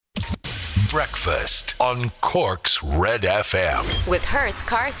Breakfast on Cork's Red FM. With Hertz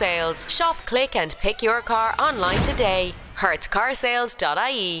Car Sales. Shop, click and pick your car online today.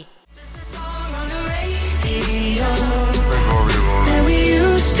 hertzcarsales.ie.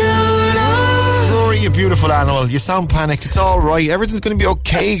 Rory, you beautiful animal. You sound panicked. It's all right. Everything's going to be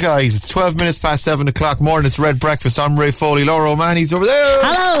okay, guys. It's 12 minutes past 7 o'clock morning. It's Red Breakfast. I'm Ray Foley. Laura O'Mahony's over there.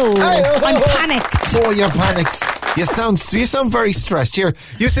 Hello. Hey, I'm panicked. Oh, you're panicked. You sound very stressed. Here,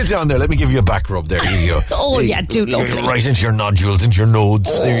 you sit down there. Let me give you a back rub there. Here you go. Oh, yeah, do lovely. Right into your nodules, into your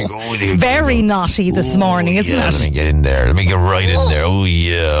nodes. There you go. There Very you go. naughty this morning, isn't yeah, it? Let me get in there. Let me get right in there. Oh,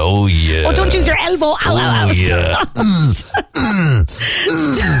 yeah. Oh, yeah. Oh, don't use your elbow. Ow, ow, ow. Yeah.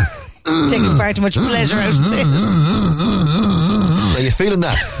 Taking far too much pleasure out of this. Are you feeling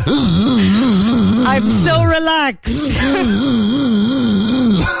that? I'm so relaxed.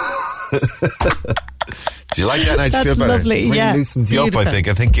 Do you like that? I just That's feel better. lovely, Really yeah. loosens you up, Beautiful. I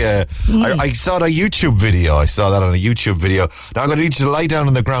think. I saw it on a YouTube video. Now I'm going to need you to lie down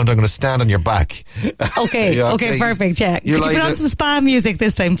on the ground. I'm going to stand on your back. Okay, Yeah, okay, perfect, yeah. Could you like put on it? some spa music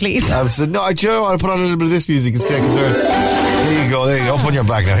this time, please? I said, no, I want to put on a little bit of this music instead. There you go. Up on your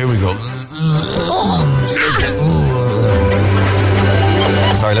back now. Here we go.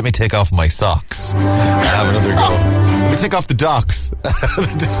 Sorry, let me take off my socks and have another go. Let me take off the docks.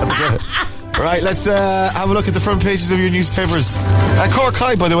 Right, let's have a look at the front pages of your newspapers. Cork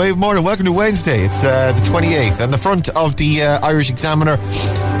High, by the way, morning. Welcome to Wednesday. It's the 28th. And the front of the Irish Examiner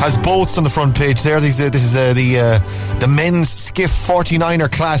has boats on the front page there. This is the men's skiff 49er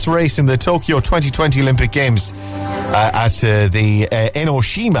class race in the Tokyo 2020 Olympic Games at the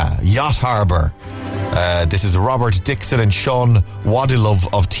Enoshima Yacht Harbour. This is Robert Dixon and Sean Wadilove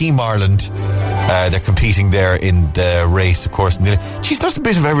of Team Ireland. They're competing there in the race, of course. Geez, there's a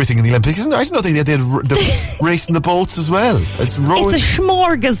bit of everything in the Olympics, isn't there? I didn't know they did the race in the boats as well. It's a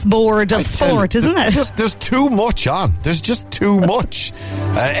smorgasbord of sport, isn't it? There's too much on. There's just too much.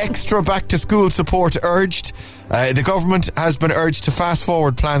 Extra back-to-school support urged. The government has been urged to fast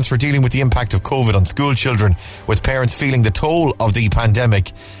forward plans for dealing with the impact of COVID on school children, with parents feeling the toll of the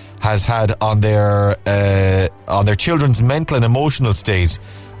pandemic has had on their children's mental and emotional state,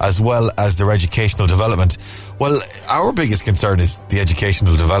 as well as their educational development. Well, our biggest concern is the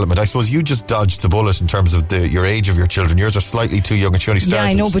educational development. I suppose you just dodged the bullet in terms of your age of your children. Yours are slightly too young and she only started. Yeah,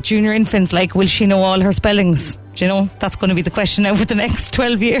 I know, but junior infants, will she know all her spellings? Do you know? That's going to be the question over the next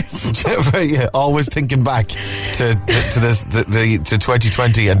 12 years. Yeah, always thinking back to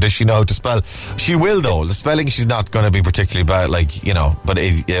 2020 and does she know how to spell? She will, though. The spelling, she's not going to be particularly bad, but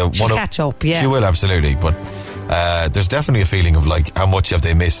she'll catch up, yeah. She will, absolutely, but there's definitely a feeling of how much have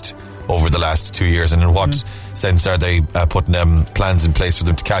they missed over the last 2 years, and in what sense are they putting plans in place for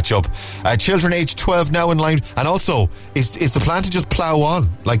them to catch up? Children aged 12 now in line, and also is the plan to just plough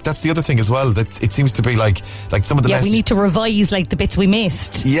on? That's the other thing as well. That it seems to be like some of the we need to revise the bits we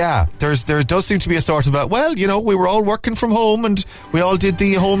missed. Yeah, there does seem to be a sort of we were all working from home and we all did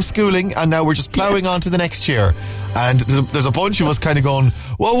the homeschooling, and now we're just ploughing on to the next year. And there's a bunch of us kind of going,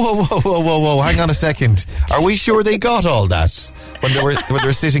 whoa, hang on a second. Are we sure they got all that when they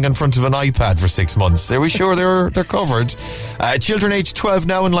were sitting in front of an iPad for 6 months? Are we sure they're covered? Children aged 12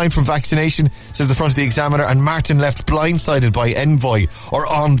 now in line for vaccination, says the front of the Examiner, and Martin left blindsided by envoy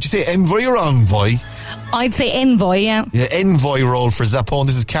did you say envoy or envoy? I'd say envoy, yeah. Yeah, envoy role for Zappone.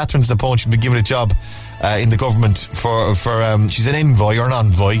 This is Catherine Zappone. She's been given a job in the government for she's an envoy or an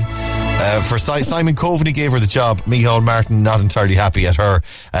envoy. For Simon Coveney gave her the job. Micheál Martin not entirely happy at her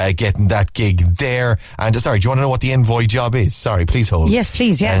getting that gig there. And sorry, do you want to know what the envoy job is? Sorry, please hold. Yes,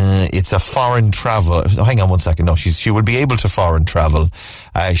 please, yeah. It's a foreign travel. Oh, hang on one second. No, she will be able to foreign travel.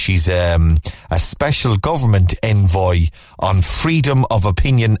 She's a special government envoy on freedom of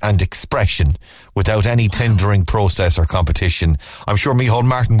opinion and expression without any tendering process or competition. I'm sure Micheál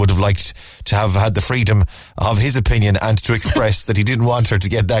Martin would have liked to have had the freedom of his opinion and to express that he didn't want her to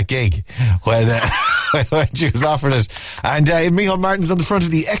get that gig when she was offered it. And Micheál Martin's on the front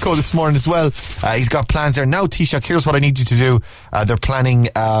of the Echo this morning as well. He's got plans there. Now, Taoiseach, here's what I need you to do. They're planning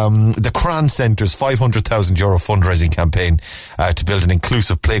the Cran Centre's €500,000 fundraising campaign to build an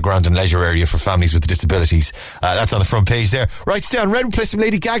inclusive playground and leisure area for families with disabilities. That's on the front page there. Right, stay on Red. We'll play some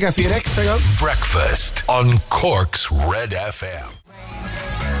Lady Gaga for you next. Hang on. Breakfast on Cork's Red FM.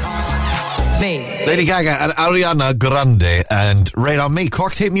 Lady Gaga and Ariana Grande and Rain on Me,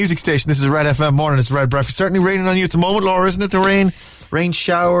 Cork's hit music station. This is Red FM morning. It's Red Breakfast. Certainly raining on you at the moment, Laura, isn't it? The rain rain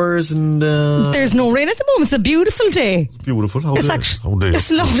showers and... There's no rain at the moment. It's a beautiful day. It's beautiful. How It's dare- actually, how dare- it's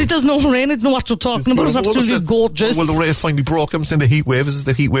lovely. There's no rain. I don't know what you're talking about. It's absolutely gorgeous. Well, the rain finally broke. I'm saying the heat wave is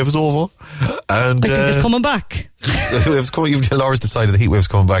over. And I think it's coming back. the heat wave's coming. Laura's decided the heat wave's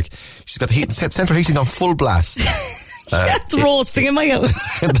coming back. She's got the central heating on full blast. It's roasting in my house.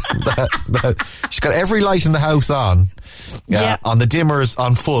 She's got every light in the house on. On the dimmers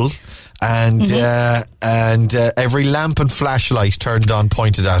on full. And every lamp and flashlight turned on,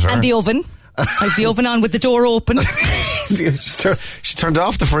 pointed at her. And the oven. Like the oven on with the door open. She turned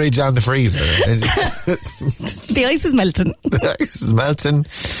off the fridge and the freezer. The ice is melting. The ice is melting.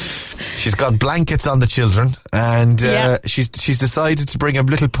 She's got blankets on the children, and she's decided to bring a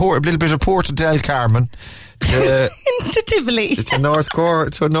little bit of Porto del Carmen to Tivoli. to North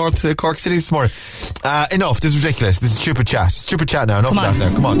Cork City this morning. Enough. This is ridiculous. This is stupid chat. Stupid chat now. Enough of that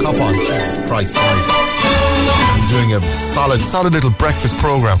now. Come on, cop on. Jesus Christ, right. I'm doing a solid little breakfast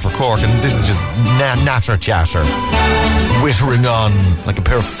program for Cork, and this is just natter chatter, wittering on like a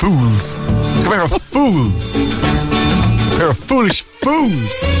pair of fools. Like a pair of fools. A pair of foolish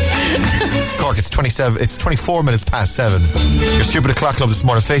fools. Cork, it's 24 minutes past 7. Your Stupid O'Clock Club this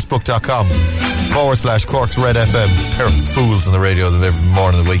morning, Facebook.com/Cork's Red FM. Pair of fools on the radio every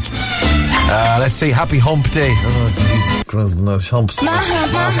morning of the week. Let's say happy hump day. Oh, Jesus Christ, no humps.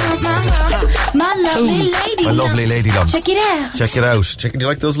 My lovely lady. My lovely lady lumps. Check it out. Check it out. Do you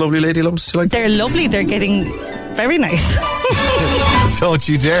like those lovely lady lumps? Do you like They're lovely. They're getting very nice. Don't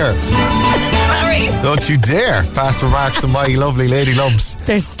you dare. Sorry. Don't you dare pass remarks on my lovely lady lumps.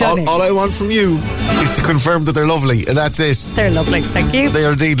 They're stunning. All I want from you is to confirm that they're lovely, and that's it. They're lovely. Thank you. They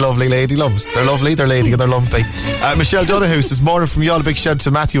are indeed lovely lady lumps. They're lovely, they're lady, and they're lumpy. Michelle Donohoe this morning from y'all. A big shout out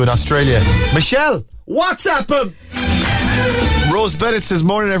to Matthew in Australia. Michelle, WhatsApp him! Rose Bennett says,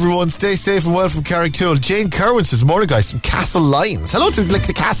 morning everyone, stay safe and well from Carricktool. Jane Kerwin says, morning guys from Castle Lyons. Hello to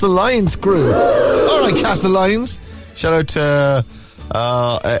the Castle Lyons crew. Alright, Castle Lyons. Shout out to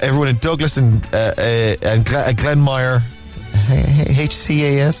everyone in Douglas and Glenmire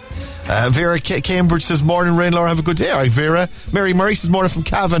HCAS. Vera Cambridge says, morning Rain, Laura, have a good day. Alright, Vera. Mary Murray says, morning from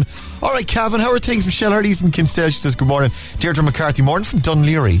Cavan. Alright, Cavan, how are things? Michelle Hardy's in Kinsale, she says, good morning. Deirdre McCarthy, morning from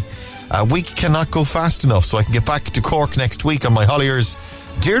Dunleary. A week cannot go fast enough, so I can get back to Cork next week on my Holliers.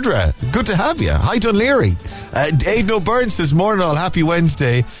 Deirdre, good to have you. Hi, Dunleary. Aidan O'Byrne says, morning all, happy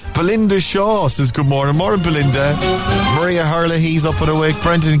Wednesday. Belinda Shaw says, good morning. Morning, Belinda. Maria Hurley, he's up and awake.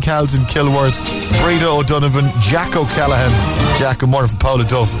 Brendan Calds in Kilworth. Breda O'Donovan. Jack O'Callaghan. Jack, good morning from Paula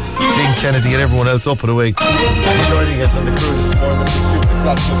Duff. Jean Kennedy and everyone else up and awake. Joining us on the crew this morning. That's the Stupid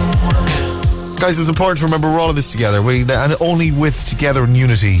O'Clock Club. Guys, it's important to remember we're all in this together. And only with together and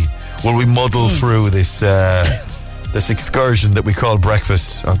unity will we muddle through this this excursion that we call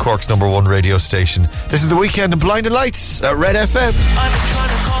breakfast on Cork's #1 radio station. This is the weekend in Blinding Lights at Red FM. I've been trying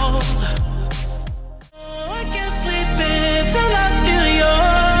to call. I can't sleep until I feel your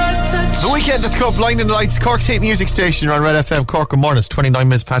touch. The weekend that's called Blinding Lights, Cork's hit music station on Red FM. Cork and mornings, 29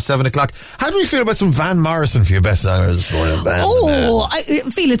 minutes past 7 o'clock. How do we feel about some Van Morrison for your best songers this morning? I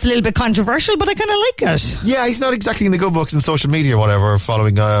feel it's a little bit controversial, but I kind of like it. Yeah, he's not exactly in the good books in social media or whatever,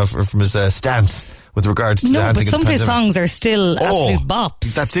 following from his stance with regards to the No, handling but some of of the his pandemic. songs are still absolute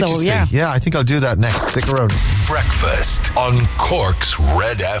bops. That's it, so, you see. yeah. Yeah, I think I'll do that next. Stick around. Breakfast on Cork's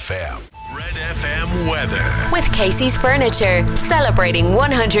Red FM. Red FM weather. With Casey's Furniture, celebrating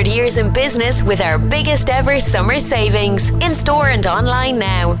 100 years in business with our biggest ever summer savings. In store and online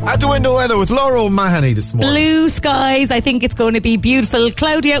now. At the window weather with Laura O'Mahony this morning. Blue skies. I think it's going to be beautiful.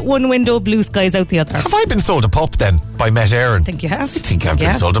 Cloudy out one window, blue skies out the other. Have I been sold a pup then by Met Aaron? I think you have. I think I've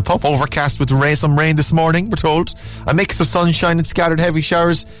been sold a pup. Overcast with some rain this morning, we're told. A mix of sunshine and scattered heavy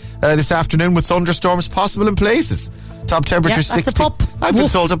showers this afternoon with thunderstorms possible in places. Top temperature Yeah, that's 60. a pup. I've been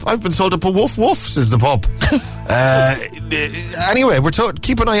sold up. Woof woof, says the pup. Anyway, we're told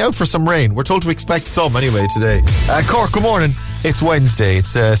keep an eye out for some rain. We're told to expect some anyway today. Cork, good morning. It's Wednesday.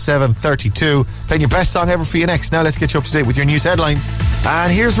 It's 7:32. Playing your best song ever for you next. Now let's get you up to date with your news headlines.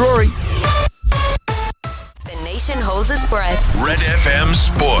 And here's Rory. The nation holds its breath. Red FM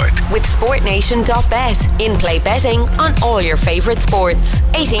Sport. With SportNation.bet. In-play betting on all your favourite sports.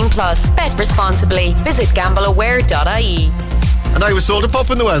 18 plus. Bet responsibly. Visit gambleaware.ie. And I was sold a pup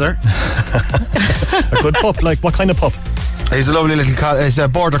in the weather. A good pup, like what kind of pup? He's a lovely little he's a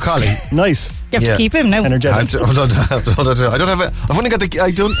border collie. Nice. You have to keep him now. Energetic. I don't have it. I've only got the.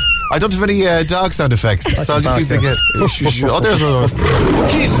 I don't have any dog sound effects, so I'll just use the. Oh, there's one. Oh,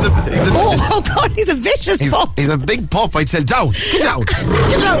 Jesus! Oh God, he's a vicious pup. He's a big pup. I'd say down. Get down.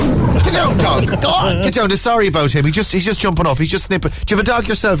 Get down. Get down, dog. God. Get down. Sorry about him. He's just jumping off. He's just snipping. Do you have a dog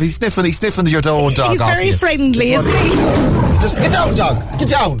yourself? He's sniffing your own dog He's off very you. friendly, isn't he? Just get down, dog. Get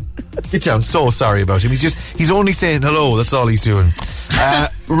down. Get down. So sorry about him. He's only saying hello. That's all he's doing.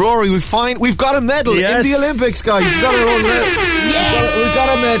 Rory, we've got a medal in the Olympics, guys. We've got our own medal. We've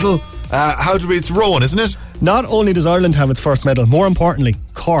got a medal. It's rowing, isn't it? Not only does Ireland have its first medal, more importantly,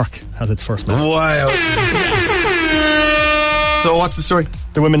 Cork has its first medal. Wow. So what's the story?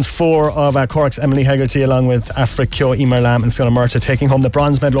 The women's four of Cork's Emily Hegarty, along with Afra Kyo, Emer Lam and Fiona Murtagh, taking home the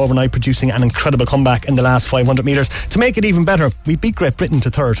bronze medal overnight, producing an incredible comeback in the last 500 metres. To make it even better, we beat Great Britain to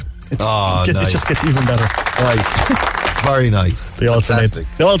third. It just gets even better. Nice. Very nice. They also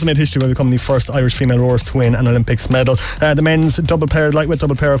made history by becoming the first Irish female rowers to win an Olympics medal. The men's lightweight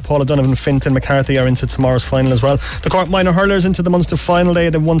double pair of Paula Donovan, Fintan McCarthy are into tomorrow's final as well. The Cork minor hurlers into the Munster final. They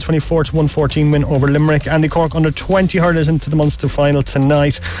had a 124-114 win over Limerick, and the Cork under 20 hurlers into the Munster final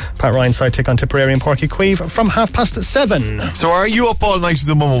tonight. Pat Ryan's side take on Tipperary and Páirc Uí Chaoimh from 7:30. So are you up all night with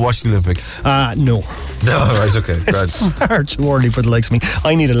the mum and watching the Olympics? No. No, right, okay. It's far too early for the likes of me.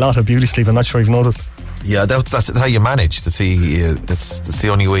 I need a lot of beauty sleep. I'm not sure you've noticed. Yeah, that's how you manage. That's the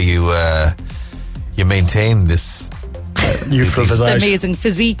only way you maintain this youthful visage. Amazing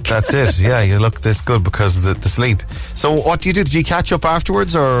physique. That's it. Yeah, you look this good because of the sleep. So what do you do? Did you catch up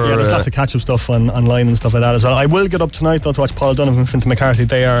afterwards, or? Yeah, there's lots of catch up stuff online and stuff like that as well. I will get up tonight though to watch Paula Donovan and Fintan McCarthy.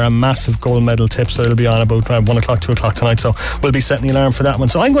 They are a massive gold medal tip, so it'll be on about 1 o'clock, 2 o'clock tonight. So we'll be setting the alarm for that one.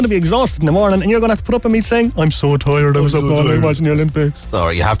 So I'm going to be exhausted in the morning, and you're going to have to put up with me saying I'm so tired. I was up all night watching the Olympics.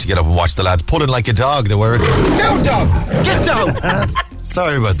 Sorry, you have to get up and watch the lads pulling like a dog. They were down, dog, get down.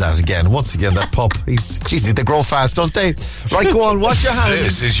 Sorry about that again. Once again, that pup. They grow fast, don't they? Right, go on, wash your hands.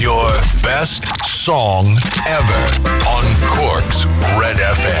 This is your best song ever on Cork's Red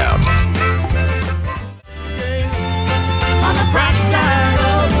FM. On the bright side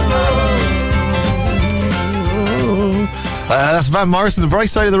of the road. That's Van Morrison, The Bright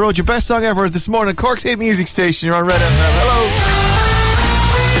Side of the Road. Your best song ever this morning. Cork's hit music station. You're on Red FM. Hello.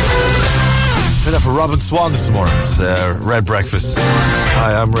 Did that for Robin Swan this morning. It's Red Breakfast.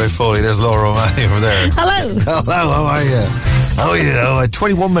 Hi, I'm Ray Foley. There's Laura Romani over there. Hello. Hello, how are you? Oh yeah,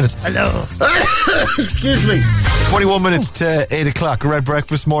 21 minutes. Hello. Excuse me. 21 minutes to 8 o'clock. Red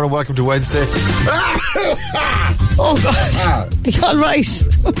Breakfast morning. Welcome to Wednesday. Oh God. You all right?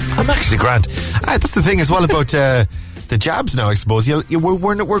 I'm actually grand. That's the thing as well about the jabs now, I suppose. We're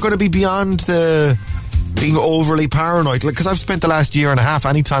going to be beyond the being overly paranoid, because I've spent the last year and a half,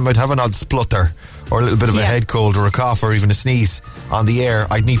 anytime I'd have an odd splutter or a little bit of a head cold or a cough or even a sneeze on the air,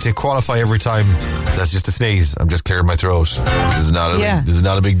 I'd need to qualify every time that's just a sneeze. I'm just clearing my throat. This is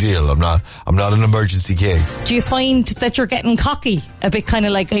not a big deal. I'm not an emergency case. Do you find that you're getting cocky a bit, kind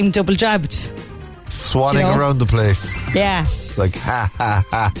of like I'm double jabbed, swanning around the place? Yeah. Like ha ha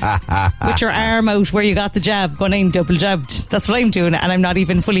ha ha ha. With your arm out where you got the jab, going in double jabbed. That's what I'm doing, and I'm not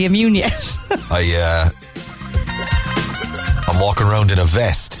even fully immune yet. I'm walking around in a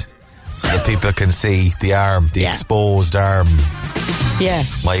vest so that people can see the arm, the exposed arm. Yeah.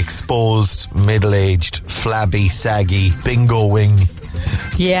 My exposed, middle-aged, flabby, saggy, bingo wing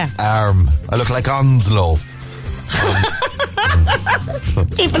arm. I look like Onslow.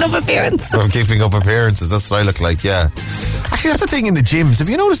 Keeping up appearances. I'm keeping up appearances. That's what I look like, yeah. Actually, that's the thing in the gyms. Have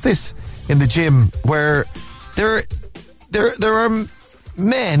you noticed this in the gym where there are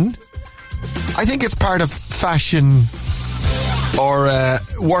men? I think it's part of fashion or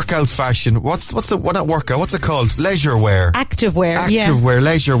workout fashion. Not workout? What's it called? Leisure wear. Active wear. Wear,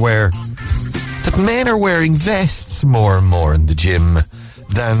 leisure wear. That men are wearing vests more and more in the gym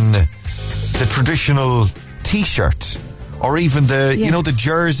than the traditional T-shirt, or even the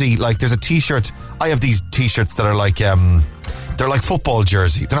jersey. Like there's a T-shirt. I have these T-shirts that are like they're like football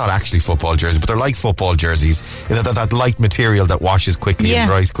jersey. They're not actually football jerseys, but they're like football jerseys. That light material that washes quickly and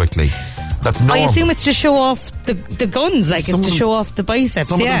dries quickly. That's normal. I assume it's to show off the guns, like it's to show off the biceps.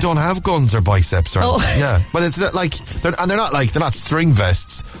 Some of them don't have guns or biceps, or but it's not like they're not string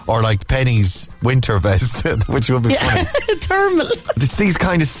vests or like Penny's winter vests, which would be funny. Thermal. It's these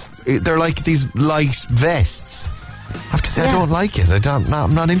kind of, they're like these light vests. I have to say I don't like it. I'm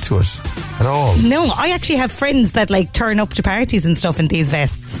not into it at all. No, I actually have friends that like turn up to parties and stuff in these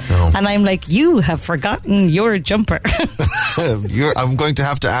vests. No. And I'm like, you have forgotten your jumper. I'm going to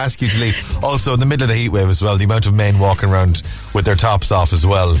have to ask you to leave. Also, in the middle of the heat wave as well, the amount of men walking around with their tops off as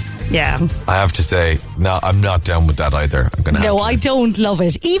well. Yeah. I have to say, no, I'm not down with that either. I'm gonna. No, have to. I don't love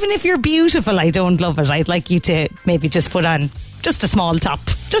it. Even if you're beautiful, I don't love it. I'd like you to maybe just put on just a small top,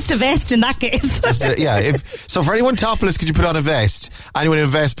 just a vest in that case. So for anyone topless, could you put on a vest? Anyone in a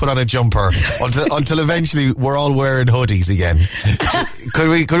vest, put on a jumper until eventually we're all wearing hoodies again. Could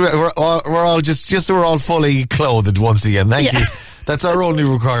we? We're all just we're all fully clothed once again. Thank you. That's our only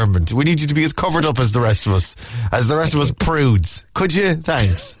requirement. We need you to be as covered up as the rest of us, prudes. Could you?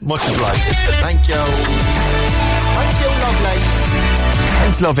 Thanks. Much obliged. Thank you. Thank you, lovely.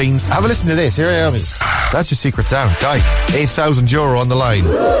 Thanks, lovings. Have a listen to this. Here I am. That's your secret sound. Guys, €8,000 on the line.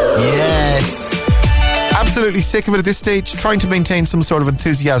 Yes. Absolutely sick of it at this stage. Trying to maintain some sort of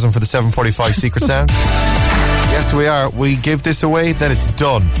enthusiasm for the 7:45 secret sound. Yes, we are. We give this away, then it's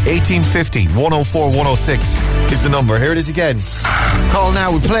done. 1850 104 106 is the number. Here it is again. Call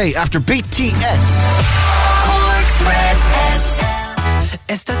now. We play after BTS. Cork's Red FM.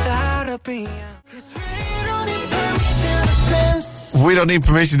 Esta therapy. We don't need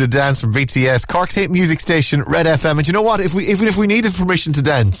permission to dance from BTS. Cork's hit music station, Red FM. And you know what? Even if we needed permission to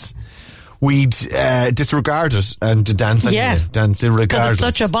dance, we'd disregard it and dance anyway. Yeah. Dance irregardless. Because it's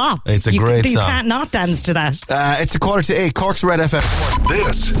such a bop. It's a great You song. can't not dance to that. It's 7:45. Cork's Red FM.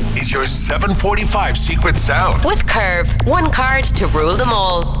 This is your 7:45 secret sound. With Curve, one card to rule them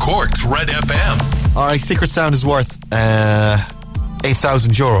all. Cork's Red FM. All right, secret sound is worth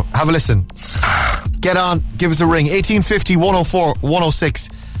 €8,000. Have a listen. Get on, give us a ring. 1850 104 106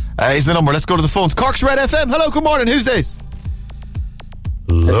 is the number. Let's go to the phones. Cork's Red FM. Hello, good morning. Who's this?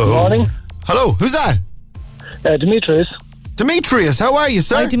 Hello. Good morning. Hello, who's that? Demetrius. Demetrius, how are you,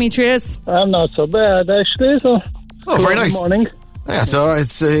 sir? Hi, Demetrius. I'm not so bad, actually. So. Oh, very nice. Good morning. Yeah, so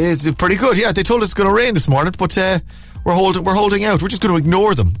it's pretty good. Yeah, they told us it's going to rain this morning, but we're holding out. We're just going to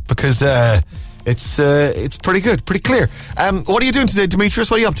ignore them because it's pretty good, pretty clear. What are you doing today, Demetrius?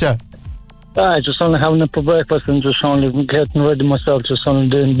 What are you up to? Just only having up for breakfast and just only getting ready myself, just only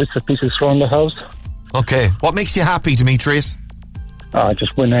doing bits and pieces around the house. Okay, what makes you happy, Demetrius?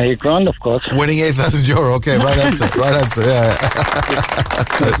 Just win $8,000, of course. Winning €8,000. Okay, right answer. Right answer. Yeah.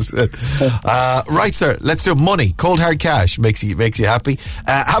 That's it. Right, sir. Let's do money. Cold hard cash makes you happy.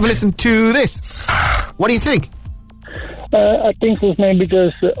 Have a listen to this. What do you think? I think it's maybe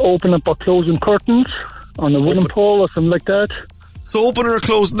just open up or closing curtains on a wooden pole or something like that. So opening or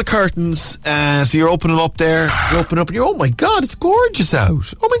closing the curtains. So you're opening up there. You open up and you're, oh my God, it's gorgeous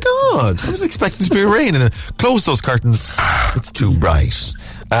out. Oh my God. I was expecting to be raining. Close those curtains. It's too bright.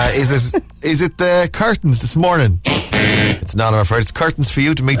 Is it the curtains this morning? It's not, I'm afraid. It's curtains for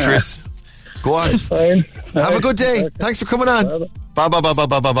you, Demetrius. Go on. Fine. Have a good day. Thanks for coming on. Bye.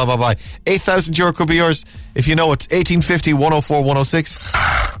 €8,000 could be yours if you know it. 1850 104 106.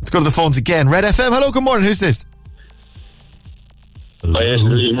 Let's go to the phones again. Red FM. Hello, good morning. Who's this? Oh, yes,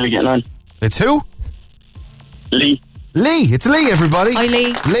 Lee, how are you getting on? It's who? Lee. Lee. It's Lee, everybody. Hi,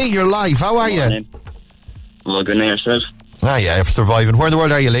 Lee. Lee, you're live. How are you? Well, good night yourself. Yeah, I'm surviving. Where in the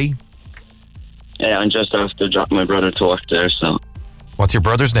world are you, Lee? Yeah, I'm just after dropping my brother to work there, so... What's your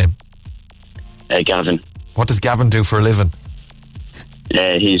brother's name? Gavin. What does Gavin do for a living?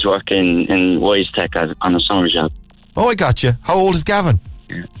 He's working in Wise Tech on a summer job. Oh, I got you. How old is Gavin?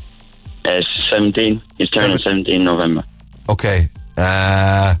 17. He's turning 17 in November. Okay.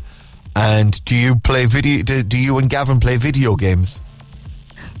 And do you play video? Do you and Gavin play video games?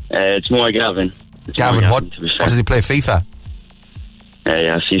 It's more Gavin. Gavin, what does he play? FIFA?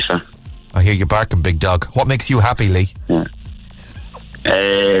 Yeah, FIFA. I hear you barking, big dog. What makes you happy, Lee? Yeah.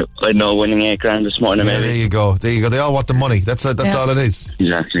 I know, winning $8,000 this morning, maybe. There you go. They all want the money. That's all it is.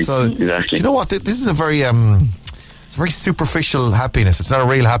 Exactly. Do you know what? This is a very it's a very superficial happiness. It's not a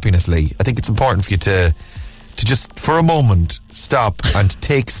real happiness, Lee. I think it's important for you to just for a moment stop and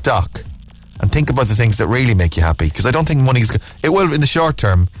take stock and think about the things that really make you happy. Because I don't think money's it will in the short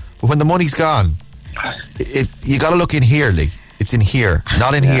term, but when the money's gone, you got to look in here, Lee. It's in here,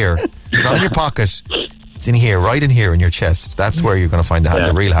 not in here. It's not in your pocket. It's in here, right in here in your chest. That's where you're going to find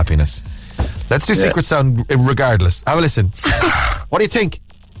the real happiness. Let's do Secret Sound regardless. Have a listen. What do you think?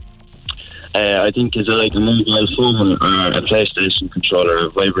 I think it's like a mobile phone or a PlayStation controller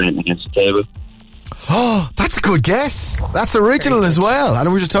vibrating against the table. Oh, that's a good guess. That's original as well. And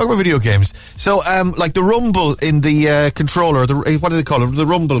we were just talking about video games. So, like the rumble in the controller, what do they call it? The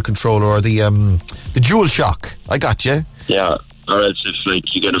rumble controller or the DualShock. I got you. Yeah, or else if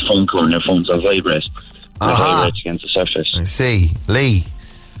like you get a phone call and your phone's on vibrate. It vibrates against the surface. I see. Lee,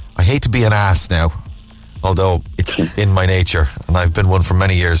 I hate to be an ass now, although it's in my nature, and I've been one for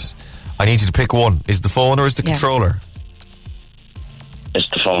many years. I need you to pick one. Is the phone or is the controller? It's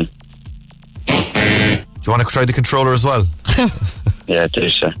the phone. Do you want to try the controller as well? Yeah, do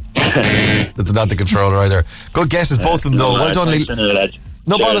so. That's not the controller either. Good guesses, both of them, though. Well done, Lee.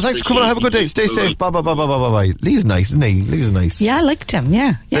 No bother. Thanks for coming on. Have a good day. Stay safe. Bye. Lee's nice, isn't he? Lee's nice. Yeah, I liked him.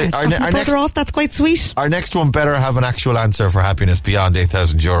 Yeah. Our brother off. That's quite sweet. Our next one better have an actual answer for happiness beyond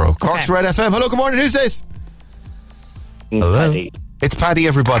 €8,000. Cork's Red FM. Hello, good morning. Who's this? Hello. Paddy. It's Paddy,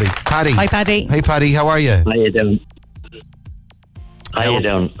 everybody. Paddy. Hi, Paddy. Hey, Paddy. How are you? How you doing?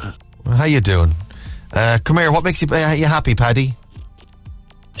 How you doing? Come here. What makes you happy, Paddy?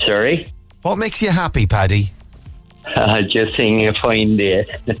 Sorry? What makes you happy, Paddy? Just seeing a fine day.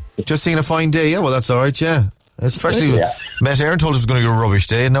 Just seeing a fine day, yeah. Well, that's all right, yeah. Especially, Met Aaron told us it was going to be a rubbish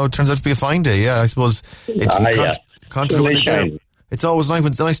day, and now it turns out to be a fine day, yeah. I suppose it's it's always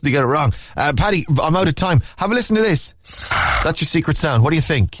nice to get it wrong. Paddy, I'm out of time. Have a listen to this. That's your secret sound. What do you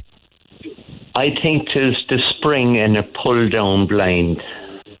think? I think there's the spring in a pull-down blind.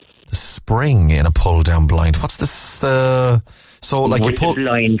 The spring in a pull-down blind. What's this? So, like, with the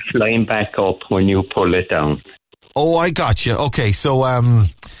blind flying back up when you pull it down. Oh, I got you. Okay, so and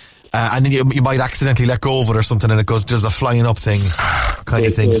then you might accidentally let go of it or something, and it does the flying up thing, kind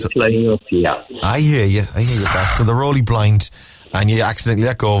of thing. So, flying up, yeah. I hear you. Back. So the rolly blind, and you accidentally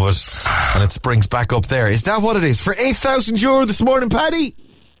let go of it, and it springs back up there. Is that what it is for €8,000 this morning, Paddy?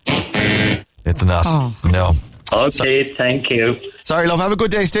 It's not. Oh. No. Okay, thank you. Sorry, love. Have a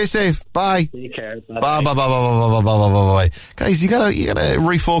good day. Stay safe. Bye. Take care. Bye. Guys, you gotta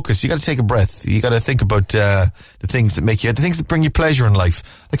refocus. You gotta take a breath. You gotta think about the things that make you, the things that bring you pleasure in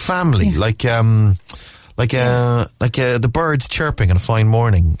life, like family, like the birds chirping on a fine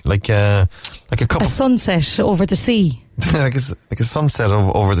morning, like a couple. A sunset over the sea. like a sunset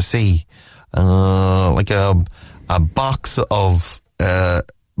over the sea. Like a box of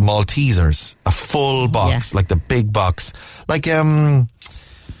Maltesers, a full box, like the big box, like a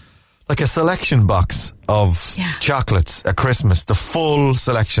selection box of chocolates at Christmas, the full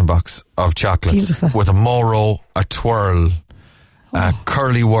selection box of chocolates. Beautiful. With a Moro, a twirl, a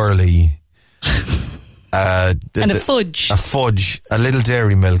curly whirly, and a fudge, a little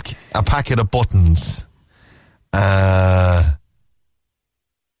dairy milk, a packet of buttons.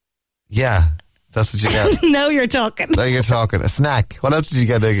 That's what you get. Now you're talking. A snack. What else did you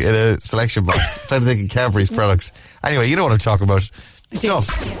get in a selection box? I'm trying to think of Cadbury's products. Anyway, you know what I'm talking about.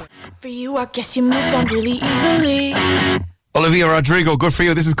 Stuff. For you, I guess you moved on really easily. Olivia Rodrigo, good for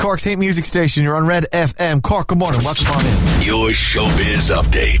you. This is Cork's hit music station. You're on Red FM. Cork, good morning. Welcome on in. Your showbiz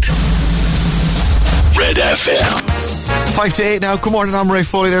update. Red FM. 5 to 8 now. Good morning, I'm Ray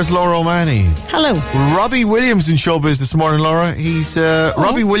Foley. There's Laura O'Mahony. Hello. Robbie Williams in showbiz this morning, Laura.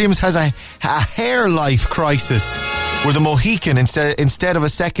 Robbie Williams has a hair life crisis with a Mohican instead of a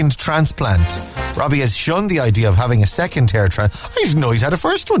second transplant. Robbie has shunned the idea of having a second hair transplant. I didn't know he'd had a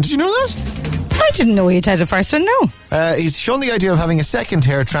first one. Did you know that? I didn't know he'd had a first one, no. He's shunned the idea of having a second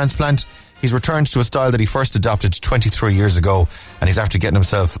hair transplant. He's returned to a style that he first adopted 23 years ago, and he's after getting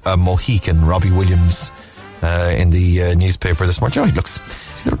himself a Mohican. Robbie Williams in the newspaper this morning.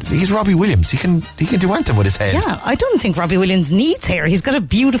 He's Robbie Williams. He can do anything with his head. Yeah, I don't think Robbie Williams needs hair. He's got a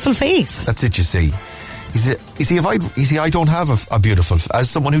beautiful face. That's it, you see. I don't have a beautiful, as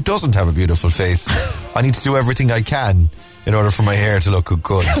someone who doesn't have a beautiful face, I need to do everything I can in order for my hair to look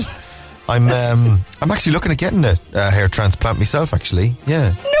good. I'm actually looking at getting a hair transplant myself, actually.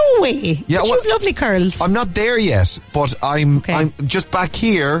 Yeah. No way. Yeah, but you have lovely curls. I'm not there yet, but I'm just back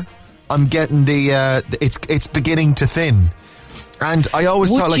here. I'm getting it's beginning to thin, and I always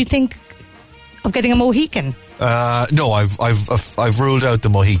thought, would you think of getting a Mohican? No, I've ruled out the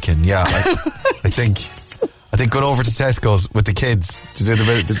Mohican. Yeah, I think going over to Tesco's with the kids to do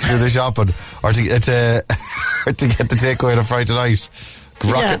the shopping, or to get the takeaway on a Friday night,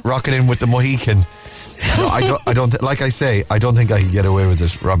 rock it in with the Mohican. No, I don't. Like I say, I don't think I can get away with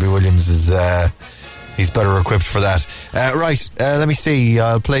it. Robbie Williams is. He's better equipped for that. Let me see.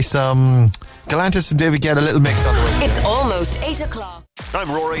 I'll play some Galantis and David Guetta, a little mix on the way. It's almost 8 o'clock.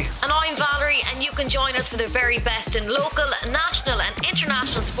 I'm Rory. And I'm Valerie, and you can join us for the very best in local, national and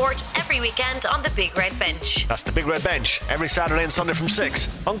international sport every weekend on the Big Red Bench. That's the Big Red Bench, every Saturday and Sunday from 6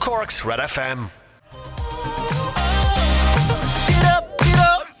 on Cork's Red FM.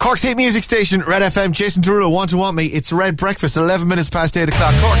 Cork's hit music station, Red FM. Jason Derulo, Want to Want Me. It's Red Breakfast, 11 minutes past 8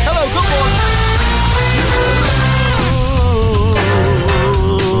 o'clock. Cork, hello, good morning.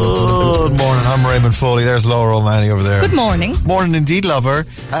 Good morning, I'm Raymond Foley. There's Laura O'Mahony over there. Good morning. Morning indeed, lover.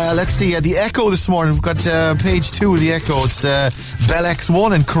 Let's see, the Echo this morning. We've got page 2 of the Echo. It's Bell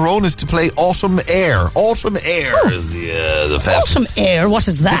X1 and Coronas to play Autumn Air. Autumn Air is the festival. Autumn Air, what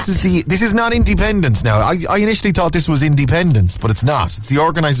is that? This is not Independence now. I initially thought this was Independence, but it's not. It's the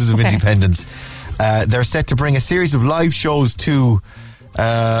organisers of Independence. They're set to bring a series of live shows to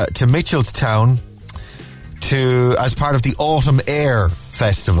to Mitchelstown as part of the Autumn Air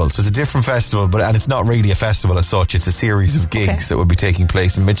Festival. So it's a different festival, and it's not really a festival as such. It's a series of gigs that will be taking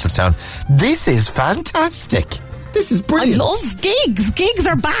place in Mitchelstown. This is fantastic. This is brilliant. I love gigs. Gigs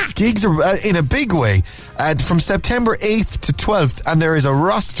are back. Gigs are in a big way. From September 8th to 12th, and there is a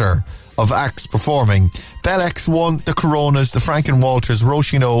roster of acts performing. Bell X1, The Coronas, the Franken Walters,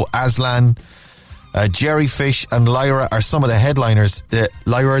 Roisin, Aslan, Jerry Fish and Lyra are some of the headliners.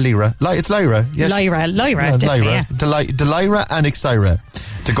 Lyra. It's Lyra. Yes. Lyra. Lyra. Delyra and Ixira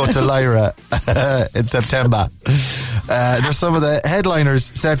to go to Lyra in September. There's some of the headliners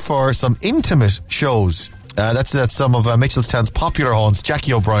set for some intimate shows. That's some of Mitchelstown's popular haunts: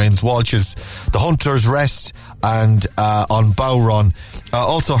 Jackie O'Brien's, Walsh's, The Hunter's Rest, and on Bowron.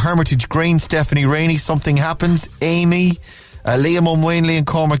 Also Hermitage Green, Stephanie Rainey, Something Happens, Amy, Liam O'Wainley and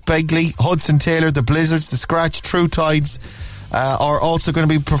Cormac Begley, Hudson Taylor, The Blizzards, The Scratch, True Tides are also going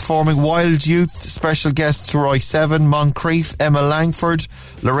to be performing. Wild Youth, special guests Roy Seven, Moncrief, Emma Langford,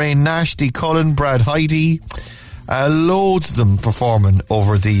 Lorraine Nash, Dee Cullen, Brad Heidi. Loads of them performing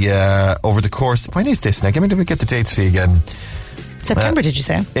over the course. When is this now? Let me get the dates for you again. September, did you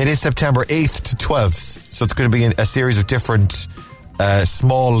say? It is September 8th to 12th. So it's going to be a series of different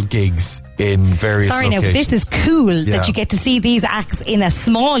small gigs in various locations. Now, this is cool that you get to see these acts in a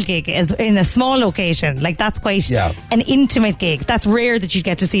small gig, in a small location. Like, that's quite an intimate gig. That's rare that you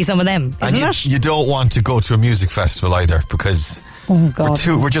get to see some of them, isn't it? You don't want to go to a music festival either, because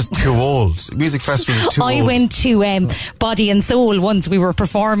we're just too old. Music festivals are too old. I went to Body and Soul once. We were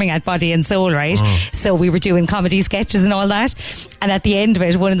performing at Body and Soul, right? So we were doing comedy sketches and all that. And at the end of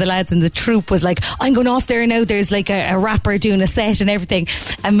it, one of the lads in the troupe was like, I'm going off there now. There's like a rapper doing a set and everything.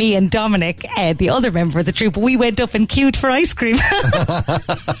 And me and Dominic, the other member of the troupe, we went up and queued for ice cream.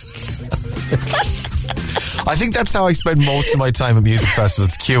 I think that's how I spend most of my time at music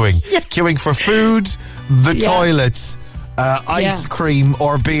festivals, queuing. Queuing for food, the toilets, ice cream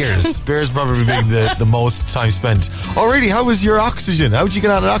or beers. Beers probably being the most time spent. Oh really, how was your oxygen? How did you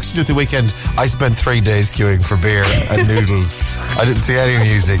get on oxygen at the weekend? I spent 3 days queuing for beer and noodles. I didn't see any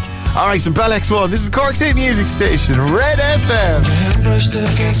music. Alright, so Bell X1, this is Cork's hit music station, Red FM. Hand brushed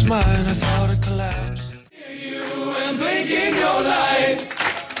against mine, I thought it collapsed. You and blinking your light,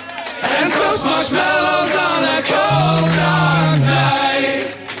 and toast marshmallows on a cold dark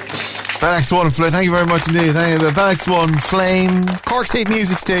night. Bell X1 Flame, thank you very much indeed. Thank you. Bell X1 Flame, Cork's hit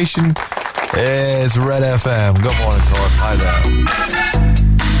music station is Red FM. Good morning, Cork. Hi there.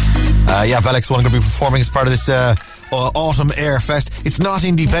 Bell X1 going to be performing as part of this Autumn Air Fest. It's not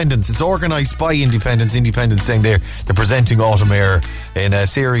Independence. It's organised by Independence. Independence saying they're presenting Autumn Air in a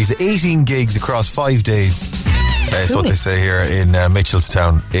series of 18 gigs across 5 days. That's what they say here in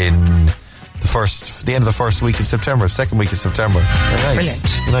Mitchelstown in the end of the first week in September, second week in September. Nice. Brilliant.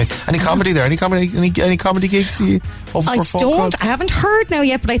 Nice. Any comedy there? Any comedy gigs? I haven't heard now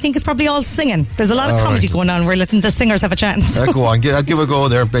yet, but I think it's probably all singing. There's a lot of comedy going on. We're letting the singers have a chance. Go on, give a go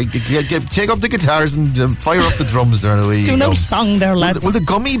there. Take up the guitars and fire up the drums there. Do no song there, lads. Will the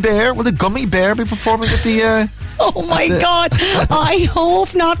Gummy Bear be performing at the... Oh my God, I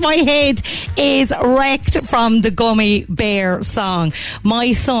hope not. My head is wrecked from the Gummy Bear song.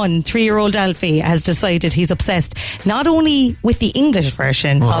 My son, 3-year-old Alfie, has decided he's obsessed not only with the English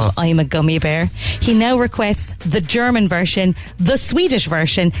version of I'm a Gummy Bear, he now requests the German version, the Swedish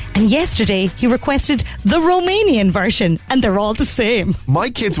version, and yesterday he requested the Romanian version, and they're all the same. My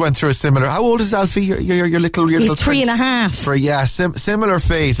kids went through a similar... How old is Alfie? Your little... He's 3.5. Similar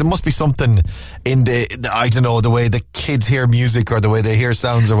phase. It must be something in I don't know, the way the kids hear music or the way they hear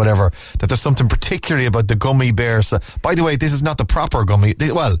sounds or whatever, that there's something particularly about the Gummy Bear. By the way, this is not the proper Gummy...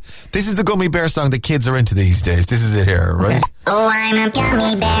 this is the Gummy Bear song that kids are into these days. This is it here, right? Okay. Oh, I'm a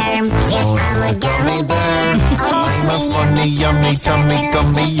gummy bear. Yes, I'm a gummy bear. Oh, I'm a funny, yummy, tummy,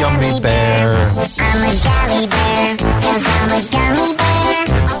 gummy bear. I'm a gummy bear. Yes, I'm a gummy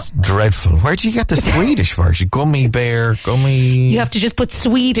bear. It's dreadful. Where do you get the Swedish version? Gummy Bear, gummy... You have to just put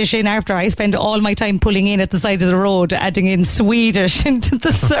Swedish in after. I spend all my time pulling in at the side of the road, adding in Swedish into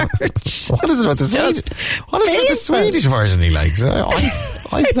the search. What is it with the Swedish? What is it with the Swedish version he likes?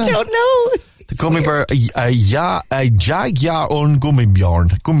 I don't know. The Gummy Bear, jag och Gummibjörn.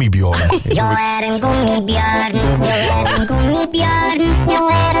 Jag är en gummibjörn,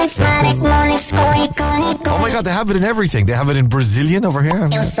 jag är en svaret molek skoj. Oh my God, they have it in everything. They have it in Brazilian over here.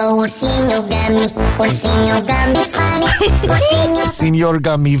 Eu sou ursinho gummy funny. Senor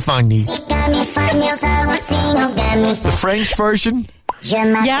Gummy funny. Eu sou ursinho gummy. The French version? Je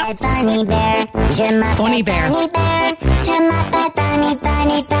m'appelle Funny Bear. Je m'appelle Funny Bear. Funny Bear. Je m'appelle Funny,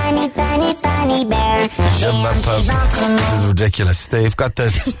 funny, funny, funny, funny bear. This is ridiculous. They've got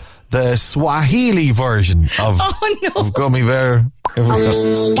this the Swahili version of Gummy Bear. Here we go.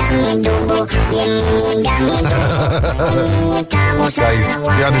 Guys,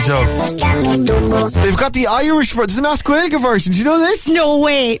 beyond the joke. They've got the Irish version. There's an Osquilga version. Do you know this? No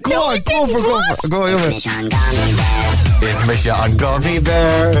way. Go on. It's Misha on Gummy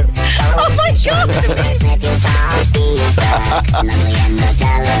Bear. Oh my God.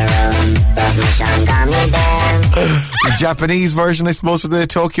 The Japanese version, I suppose, for the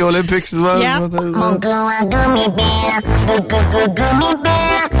Tokyo Olympics as well. Yeah.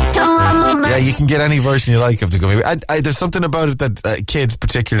 Yeah, you can get any version you like of the Gummy Bear. And there's something about it that kids,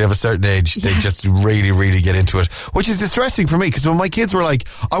 particularly of a certain age, they just really, really get into it, which is distressing for me, because when my kids were like,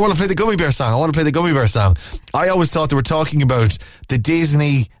 I want to play the Gummy Bear song, I always thought they were talking about the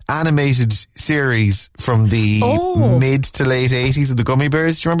Disney animated series from the mid to late 80s of the Gummy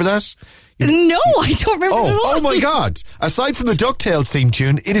Bears. Do you remember that? No, I don't remember at all. Oh my God. Aside from the DuckTales theme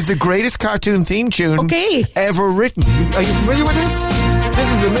tune, it is the greatest cartoon theme tune ever written. Are you familiar with this? This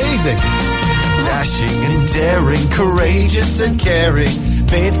is amazing. Dashing and daring, courageous and caring,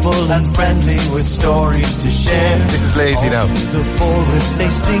 faithful and friendly with stories to share. This is lazy now. The forest they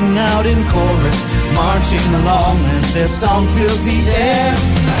sing out in chorus, marching along as their song fills the air.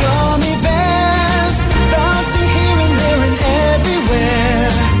 Gummy bears, bouncing here and there and everywhere.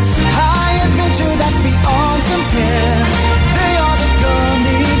 High adventure that's beyond compare. They are the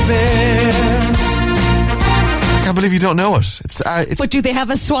Gummy Bears. I can't believe you don't know it. It's but do they have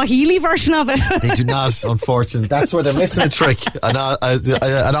a Swahili version of it? They do not, unfortunately. That's where they're missing a trick. An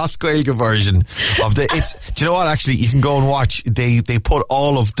Osquilga version of the. Do you know what? Actually, you can go and watch. They put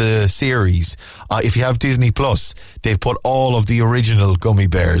all of the series. If you have Disney Plus, they've put all of the original Gummy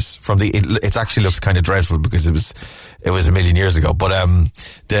Bears from the. It actually looks kind of dreadful because it was a million years ago. But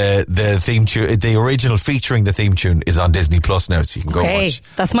the theme tune, the original featuring the theme tune, is on Disney Plus now, so you can go and watch.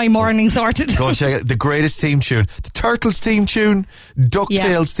 That's my morning sorted. Go and check it. The greatest theme tune. The Turtles theme tune,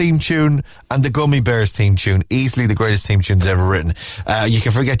 DuckTales theme tune, and the Gummy Bears theme tune. Easily the greatest theme tunes ever written. You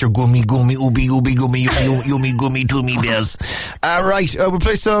can forget your gummy, ooby, gummy, yummy, gummy, doomy bears. Right, we'll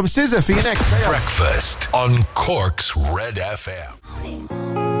play some SZA for you next. Breakfast on Cork's Red FM.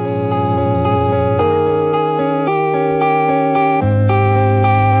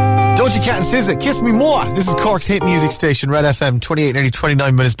 Doja Cat and SZA, Kiss Me More. This is Cork's hit music station, Red FM, 28, nearly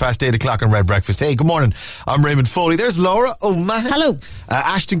 29 minutes past 8 o'clock on Red Breakfast. Hey, good morning. I'm Raymond Foley. There's Laura O'Mahony. Hello.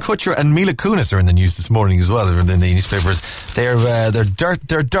 Ashton Kutcher and Mila Kunis are in the news this morning as well. They're in the newspapers. They're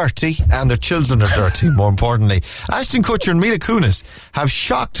dirty, and their children are dirty, more importantly. Ashton Kutcher and Mila Kunis have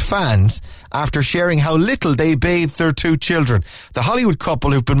shocked fans after sharing how little they bathe their two children. The Hollywood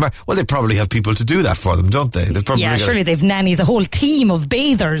couple who've been married, well, they probably have people to do that for them, don't they? Surely they've nannies, a whole team of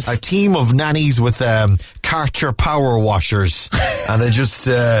bathers. A team of nannies with Karcher power washers, and they just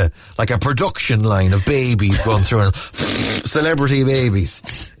like a production line of babies going through, and celebrity babies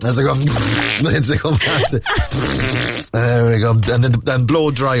as they go past it. There we go, and then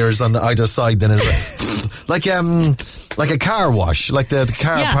blow dryers on either side. Then as well. Like a car wash, like the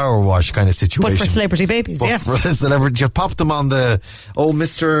car power wash kind of situation. But for celebrity babies, For celebrity, you pop them on the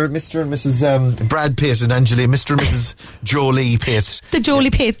Mr. and Mrs. Brad Pitt and Mr. and Mrs. Jolie Pitt. The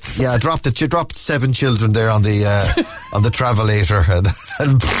Jolie Pitts. Yeah, you dropped 7 children there on the travelator.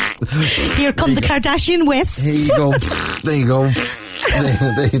 And here come the Kardashian West. Here you go. There you go.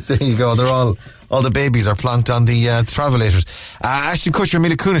 There you go. They're all the babies are plonked on the travelators. Ashton Kutcher and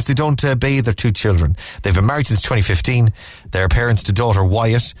Mila Kunis, they don't bathe their 2 children. They've been married since 2015. They're parents to daughter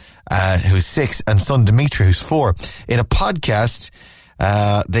Wyatt, who's 6, and son Dimitri, who's 4. In a podcast,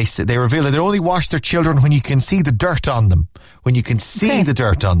 they reveal that they only wash their children when you can see the dirt on them. When you can see the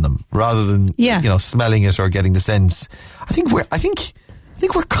dirt on them, rather than smelling it or getting the sense. I think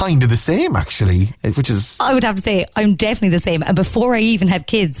we're kind of the same, actually, which is... I would have to say, I'm definitely the same. And before I even had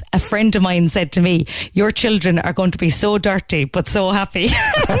kids, a friend of mine said to me, your children are going to be so dirty, but so happy.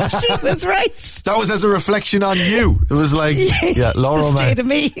 She was right. That was as a reflection on you. It was like, Laura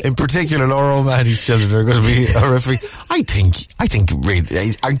O'Mahony. In particular, Laura O'Mahony's children are going to be horrific. I think,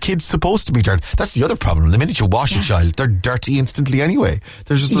 really, are kids supposed to be dirty? That's the other problem. The minute you wash a child, they're dirty instantly anyway.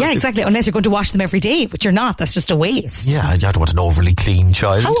 They're just exactly. Unless you're going to wash them every day, but you're not. That's just a waste. Yeah, you don't want an overly clean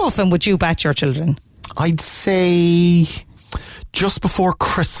child. How often would you bath your children? I'd say just before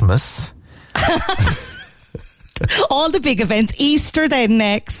Christmas. All the big events, Easter then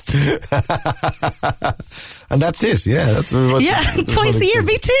next. And that's it, yeah. Twice a year,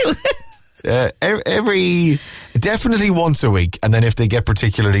 me too. Definitely once a week, and then if they get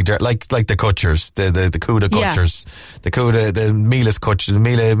particularly dirty, like the Kutchers, the Cuda Kutchers, the Mila's Kutchers,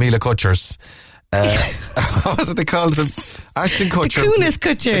 Mila Kutchers. What do they call them? Ashton Kutcher. The Kunis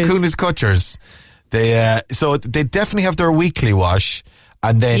Kutchers. The Kunis Kutchers. So they definitely have their weekly wash,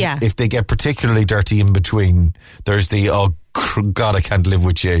 and then if they get particularly dirty in between, there's the God, I can't live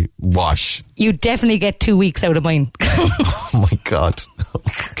with you wash. You definitely get 2 weeks out of mine. Oh my God.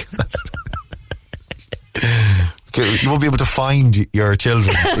 You won't be able to find your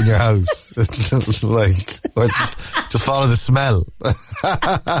children in your house. Just follow the smell. Red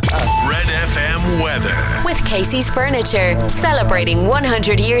FM weather. With Casey's Furniture, celebrating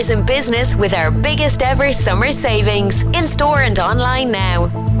 100 years in business with our biggest ever summer savings. In store and online now.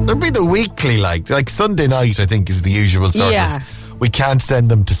 There'll be the weekly, like Sunday night, I think, is the usual sort of. We can't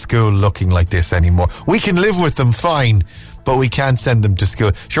send them to school looking like this anymore. We can live with them fine, but we can't send them to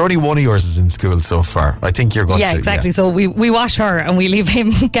school. Sure, only one of yours is in school so far. I think you're going to. Yeah, exactly. So we wash her and we leave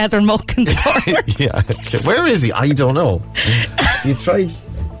him gathering muck in the corner. Yeah. Okay. Where is he? I don't know.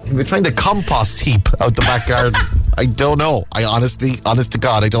 We're trying the compost heap out the back garden. I don't know. Honest to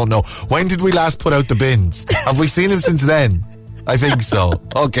God, I don't know. When did we last put out the bins? Have we seen him since then? I think so.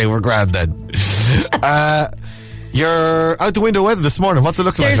 Okay, we're grand then. You're out the window weather this morning. What's it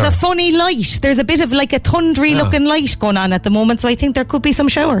looking like? There's a funny light. There's a bit of like a thundery looking light going on at the moment, so I think there could be some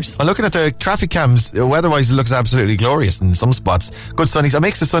showers. I'm looking at the traffic cams. Weather-wise, it looks absolutely glorious in some spots. Good sunny, a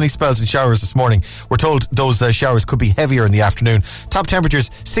mix of sunny spells and showers this morning. We're told those showers could be heavier in the afternoon. Top temperatures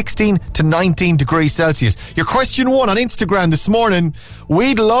 16 to 19 degrees Celsius. Your question 1 on Instagram this morning.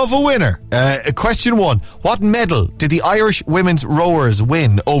 We'd love a winner. Question 1. What medal did the Irish women's rowers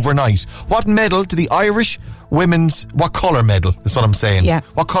win overnight? What medal did the Irish women's, what colour medal? That's what I'm saying. Yeah.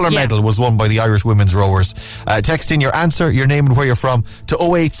 What colour medal was won by the Irish women's rowers? Text in your answer, your name and where you're from to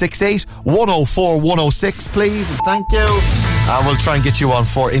 0868 104 106, please. And thank you. And we'll try and get you on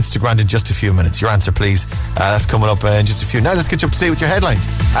for Instagram in just a few minutes. Your answer, please. That's coming up in just a few. Now let's get you up to date with your headlines.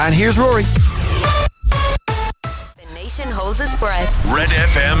 And here's Rory. Nation holds its breath. Red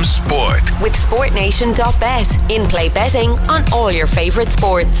FM Sport. With SportNation.bet. In-play betting on all your favourite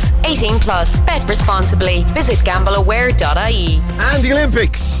sports. 18 plus. Bet responsibly. Visit gambleaware.ie. And the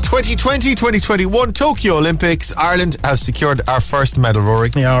Olympics 2020-2021 Tokyo Olympics. Ireland have secured our first medal,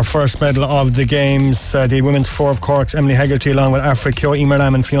 Rory. Yeah, our first medal of the games. The women's 4 of Cork's Emily Hegarty, along with Afra Kyo, Emer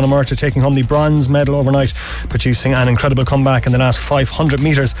Lam and Fiona Murtagh, taking home the bronze medal overnight, producing an incredible comeback in the last 500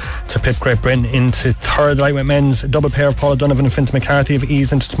 metres to pit Great Britain into third. Lightweight men's double pair of Paula Donovan and Fintan McCarthy have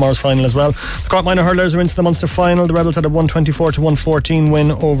eased into tomorrow's final as well. The Cork minor hurlers are into the Munster final. The Rebels had a 124-114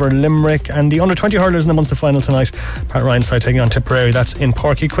 win over Limerick, and the under 20 hurlers in the Munster final tonight. Pat Ryan's side taking on Tipperary. That's in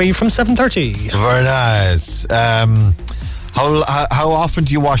Páirc Uí Chaoimh from 7:30. Very nice. How often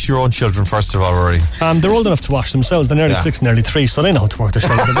do you wash your own children, first of all, Rory? They're old enough to wash themselves. They're nearly 6, nearly 3, so they know how to work their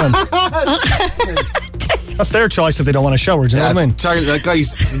shower again. That's their choice if they don't want to shower. Do you know what I mean?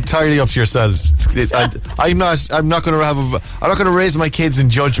 Guys, it's entirely up to yourselves. I'm not going to raise my kids in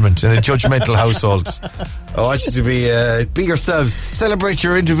judgment in a judgmental household. I want you to be yourselves. Celebrate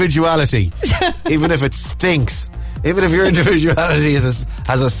your individuality, even if it stinks. Even if your individuality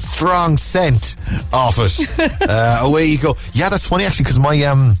has a strong scent off it, away you go. Yeah, that's funny actually, because my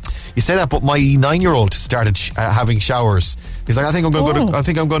you say that, but my 9-year-old started having showers. He's like, I think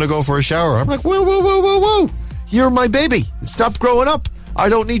I'm going to go for a shower. I'm like, whoa! You're my baby. Stop growing up. I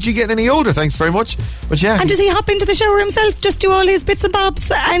don't need you getting any older, thanks very much. But yeah. And does he hop into the shower himself, just do all his bits and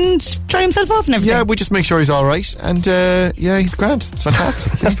bobs and dry himself off and everything? Yeah, we just make sure he's alright. And yeah, he's grand. It's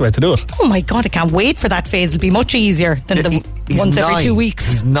fantastic. That's the way to do it. Oh my God, I can't wait for that phase. It'll be much easier than the once every 2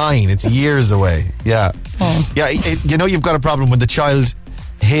 weeks. He's 9. It's years away. Yeah. Oh. Yeah, you know you've got a problem when the child,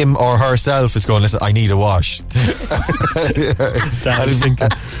 him or herself, is going, listen, I need a wash.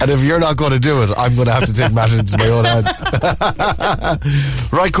 And if you're not going to do it, I'm going to have to take matters into my own hands.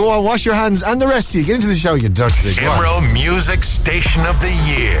 Right, go on, wash your hands, and the rest of you. Get into the show, you dirty. Imro Music Station of the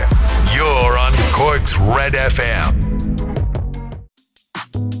Year. You're on Cork's Red FM.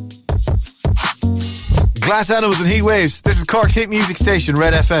 Glass Animals and Heat Waves. This is Cork's hit music station,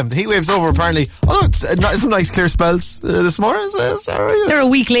 Red FM. The heat wave's over apparently. Although it's some nice clear spells this morning. They're a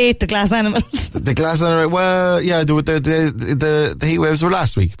week late, the Glass Animals. The Glass Animals, well, yeah, the heat waves were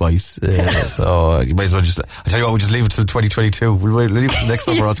last week, boys. So you might as well I tell you what, we'll just leave it till 2022. We'll leave it till next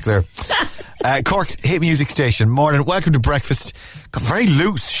summer altogether. Cork's hit music station. Morning, welcome to breakfast. Got a very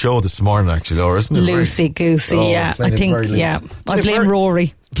loose show this morning, actually, Laura, isn't it? Loosey goosey, yeah. I think, yeah. I blame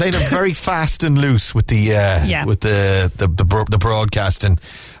Rory. Playing it very fast and loose with the with the broadcasting.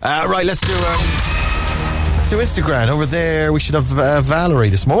 Right, let's do to Instagram. Over there, we should have Valerie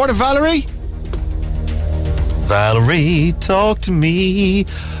this morning. Morning, Valerie. Valerie, talk to me.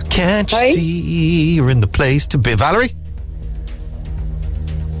 Can't you see you're in the place to be? Valerie?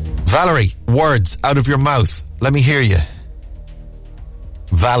 Valerie, words out of your mouth. Let me hear you.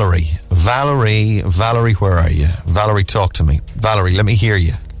 Valerie, where are you? Valerie, talk to me. Valerie, let me hear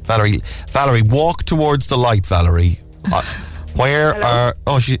you. Valerie, walk towards the light, Valerie. Where are...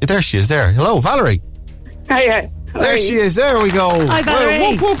 Oh, there she is, there. Hello, Valerie. Hiya. There she is, there we go. Hi,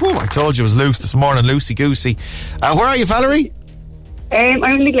 Valerie. Whoa. I told you it was loose this morning, loosey-goosey. Where are you, Valerie? I'm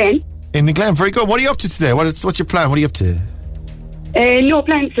in the Glen. In the Glen, very good. What are you up to today? What's your plan? What are you up to? No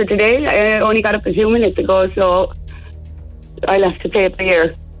plans for today. I only got up a few minutes ago, so I'll have to play it by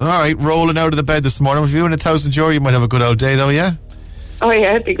ear. All right, rolling out of the bed this morning. If you win €1,000, you might have a good old day, though, yeah? Oh,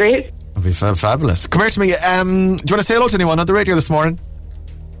 yeah, it'd be great. It'd be fabulous. Come here to me. Do you want to say hello to anyone on the radio this morning?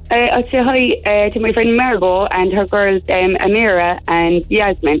 I'll say hi to my friend Margot and her girls Amira and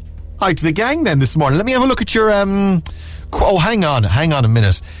Yasmin. Hi to the gang then this morning. Let me have a look at your... hang on a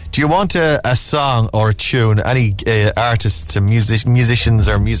minute. Do you want a song or a tune? Any artists, musicians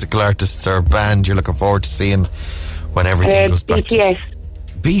or musical artists or band you're looking forward to seeing when everything goes back BTS.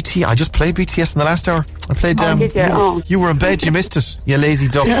 BT. I just played BTS in the last hour. I played you were in bed, you missed it, you lazy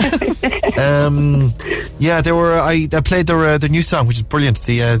duck. Yeah, they were. I played their new song, which is brilliant.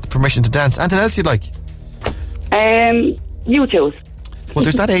 The Permission to Dance. Anything else you'd like? You choose. Well,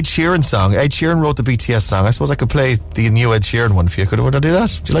 there's that Ed Sheeran song. Ed Sheeran wrote the BTS song. I suppose I could play the new Ed Sheeran one for you. Would I do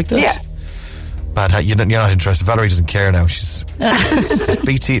that? Would you like that? Yeah. Bad. You're not interested. Valerie doesn't care now. She's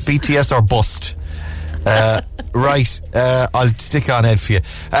BTS or bust. Right, I'll stick on Ed for you.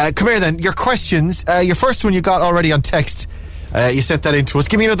 Come here then. Your questions. Your first one you got already on text. You sent that in to us.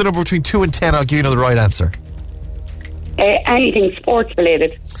 Give me another number between 2 and 10. I'll give you another right answer. Anything sports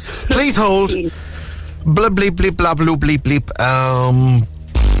related. Please hold. Blip bleep bleep blah blue bleep bleep.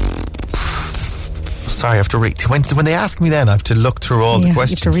 Sorry, I have to read. When they ask me, then I have to look through all the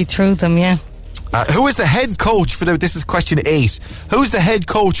questions. You have to read through them. Yeah. Who is the head coach for this is question 8. Who's the head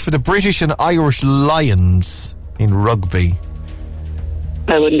coach for the British and Irish Lions in rugby?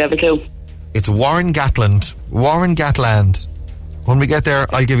 I wouldn't have a clue. It's Warren Gatland. When we get there,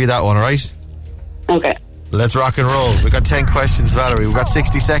 I'll give you that one, alright? Okay. Let's rock and roll. We've got 10 questions, Valerie. We've got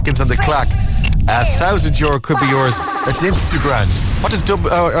 60 seconds on the clock. €1,000 could be yours. That's Instagram. What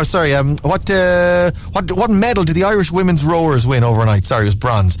does what medal did the Irish women's rowers win overnight? Sorry, it was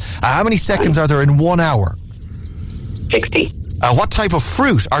bronze. How many seconds are there in 1 hour? 60. What type of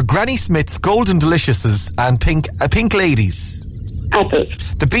fruit are Granny Smith's Golden Deliciouses and Pink Ladies?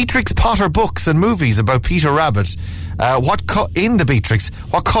 Apples. The Beatrix Potter books and movies about Peter Rabbit. In the Beatrix,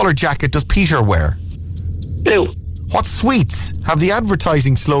 what colour jacket does Peter wear? Blue. What sweets have the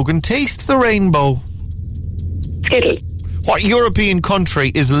advertising slogan Taste the Rainbow? Skittles. What European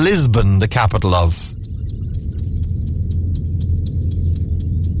country is Lisbon the capital of?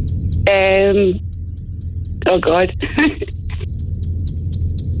 Oh God.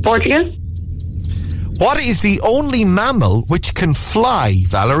 Portugal. What is the only mammal which can fly,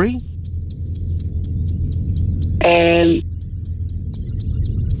 Valerie?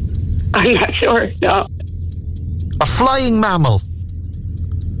 I'm not sure. No. A flying mammal.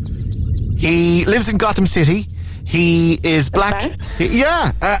 He lives in Gotham City. He is black.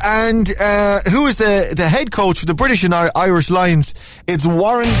 And who is the head coach for the British and Irish Lions? It's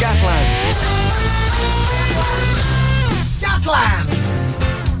Warren Gatland.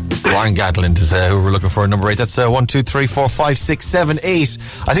 Warren Gatland is who we're looking for, number 8. That's 1, 2, 3, 4, 5, 6, 7, 8.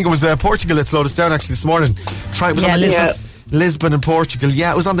 I think it was Portugal that slowed us down actually this morning. Lisbon and Portugal.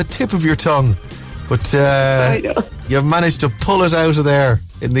 Yeah, it was on the tip of your tongue. But you managed to pull it out of there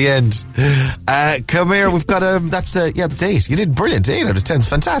in the end. Come here, we've got that's the 8. You did brilliant. 8 out of 10 is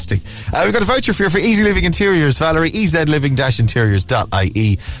fantastic. We've got a voucher for Easy Living Interiors, Valerie.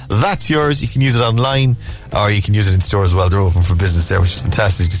 ezliving-interiors.ie. That's yours. You can use it online or you can use it in store as well. They're open for business there, which is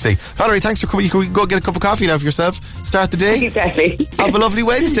fantastic to see. Valerie, thanks for coming. You can go get a cup of coffee now for yourself. Start the day. Exactly. Have a lovely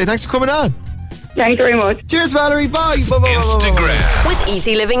Wednesday. Thanks for coming on. Thanks very much. Cheers, Valerie. Bye. Instagram. With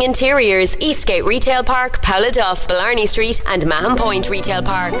Easy Living Interiors, Eastgate Retail Park, Powladuff, Blarney Street and Mahon Point Retail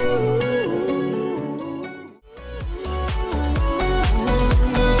Park.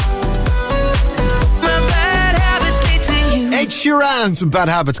 Ed Sheeran, some Bad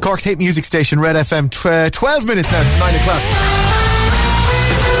Habits. Cork's hit music station, Red FM. 12 minutes now to 9 o'clock.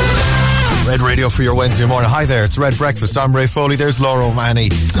 Red Radio for your Wednesday morning. Hi there, it's Red Breakfast. I'm Ray Foley. There's Laura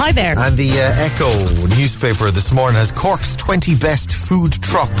O'Mahony. Hi there. And the Echo newspaper this morning has Cork's 20 best food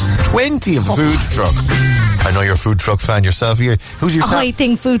trucks. 20 of the food trucks. I know you're a food truck fan yourself. Who's your I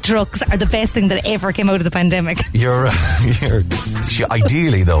think food trucks are the best thing that ever came out of the pandemic.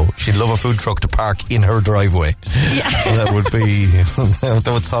 Ideally, though, she'd love a food truck to park in her driveway. Yeah.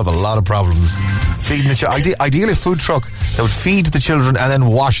 That would solve a lot of problems. Feeding the ideally a food truck that would feed the children and then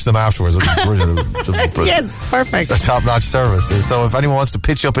wash them afterwards. Would be brilliant. Yes, perfect. A top-notch service. So if anyone wants to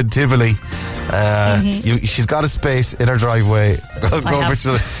pitch up in Tivoli, she's got a space in her driveway.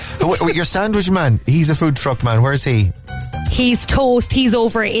 Your sandwich man, he's a food truck man. Where's he? He's toast. He's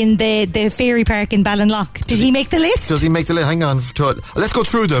over in the ferry park in Ballinlough. Did he make the list? Does he make the list? Hang on. Let's go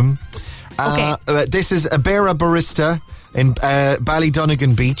through them. Okay. This is a Bera Barista in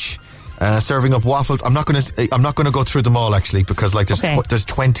Ballydonegan Beach, serving up waffles. I'm not going to go through them all, actually, because there's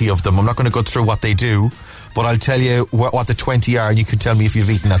 20 of them. I'm not going to go through what they do, but I'll tell you what the 20 are, and you can tell me if you've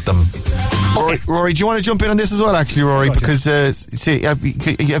eaten at them. Okay. Rory, do you want to jump in on this as well, actually, Rory? Because,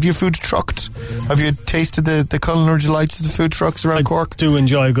 have you food trucked? Have you tasted the culinary delights of the food trucks around Cork? I do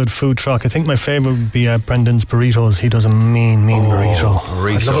enjoy a good food truck. I think my favourite would be Brendan's Burritos. He does a mean burrito.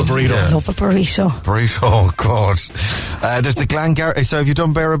 Burritos. I love a burrito. Yeah. Love a burrito. Burrito, oh, God. There's the Glengara. So have you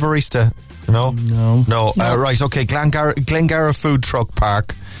done Bera Barista? No? No. Right, okay. Glengara Food Truck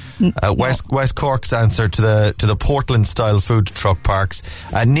Park. West Cork's answer to the Portland style food truck parks.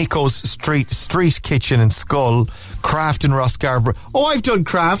 Nico's Street Kitchen in Skull, Craft in Rosscarbery. Oh, I've done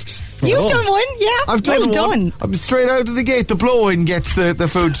Craft. You've done one, yeah. I've done one. I'm straight out of the gate. The blow-in gets the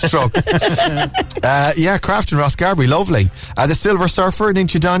food truck. Craft in Rosscarbery, lovely. The Silver Surfer in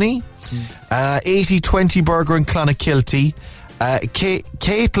Inchydoney, 80-20 Burger in Clonakilty.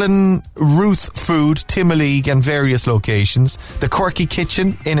 Caitlin Ruth Food, Timoleague and various locations. The Quirky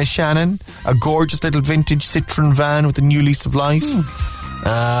Kitchen in Shannon, a gorgeous little vintage Citroen van with a new lease of life.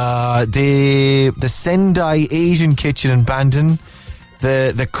 The Sendai Asian Kitchen in Bandon.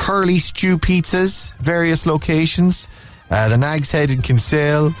 The Curly Stew Pizzas, various locations. The Nag's Head in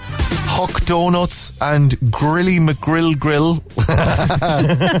Kinsale, Huck Donuts and Grilly McGrill Grill.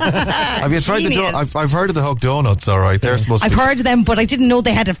 Have you tried the donuts? I've heard of the Huck Donuts, all right. They're supposed to I've heard of them, but I didn't know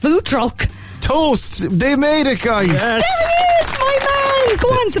they had a food truck. Toast! They made it, guys! There Yes. it is, my man! Go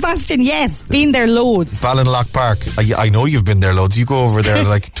on, Sebastian. Yes, been there loads. Ballinlough Park. I know you've been there loads. You go over there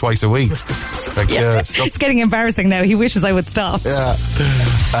like twice a week. It's getting embarrassing now. He wishes I would stop. Yeah.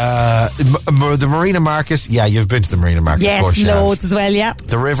 The Marina Market. Yeah, you've been to the Marina Market, yes, of course. Loads as well, yeah.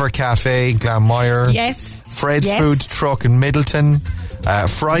 The River Cafe in Glanmire. Yes. Fred's Food Truck in Middleton.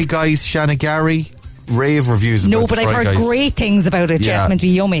 Fry Guys Shanagary. Rave reviews about but I've heard Guys. Great things about it. Yeah, it's meant to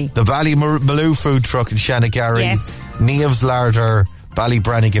be yummy. The Ballymaloo Food Truck in Shanagary. Yes. Neve's Larder,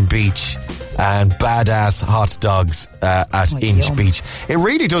 Ballybrannigan Beach, and Badass Hot Dogs at Inch Beach. It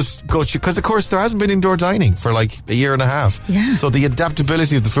really does go, because of course there hasn't been indoor dining for like a year and a half. Yeah. So the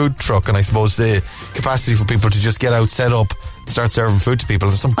adaptability of the food truck, and I suppose the capacity for people to just get out, set up, start serving food to people.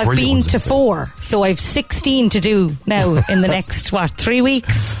 There's some I've brilliant been ones to 4, so I've 16 to do now in the next 3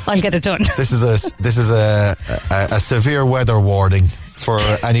 weeks. I'll get it done. This is a severe weather warning for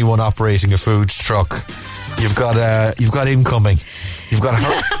anyone operating a food truck. You've got incoming. You've got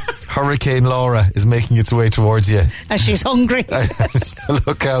Hurricane Laura is making its way towards you. And she's hungry.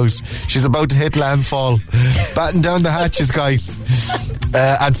 Look out. She's about to hit landfall. Batten down the hatches, guys.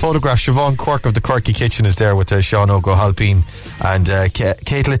 And photograph. Siobhan Quirk of the Quirky Kitchen is there with Sean O'Halpine and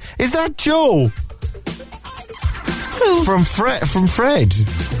Caitlin. Is that Joe? Who? From Fred.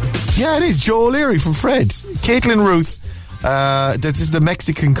 Yeah, it is Joe O'Leary from Fred. Caitlin Ruth. This is the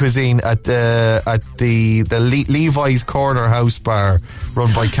Mexican cuisine at the Levi's Corner House Bar,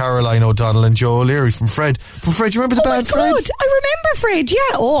 run by Caroline O'Donnell and Joe O'Leary from Fred. From Fred, do you remember the band Fred? I remember Fred. Yeah.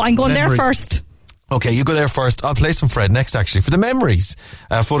 Oh, I'm going there first. Okay, you go there first. I'll play some Fred next, actually, for the memories.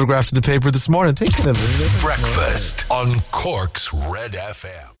 Photographed in the paper this morning. Thinking of it. Breakfast on Cork's Red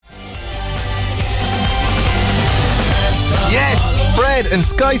FM. Yes, Fred and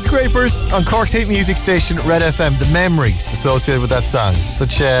Skyscrapers on Cork's hit music station, Red FM. The memories associated with that song.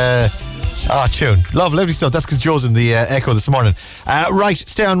 Such a tune. Lovely stuff. That's because Joe's in the Echo this morning. Right,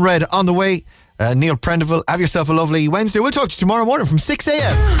 stay on Red. On the way, Neil Prendeville. Have yourself a lovely Wednesday. We'll talk to you tomorrow morning from 6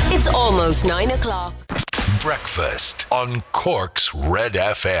 a.m. It's almost 9 o'clock. Breakfast on Cork's Red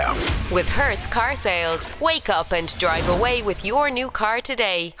FM. With Hertz Car Sales. Wake up and drive away with your new car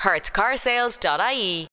today. hertzcarsales.ie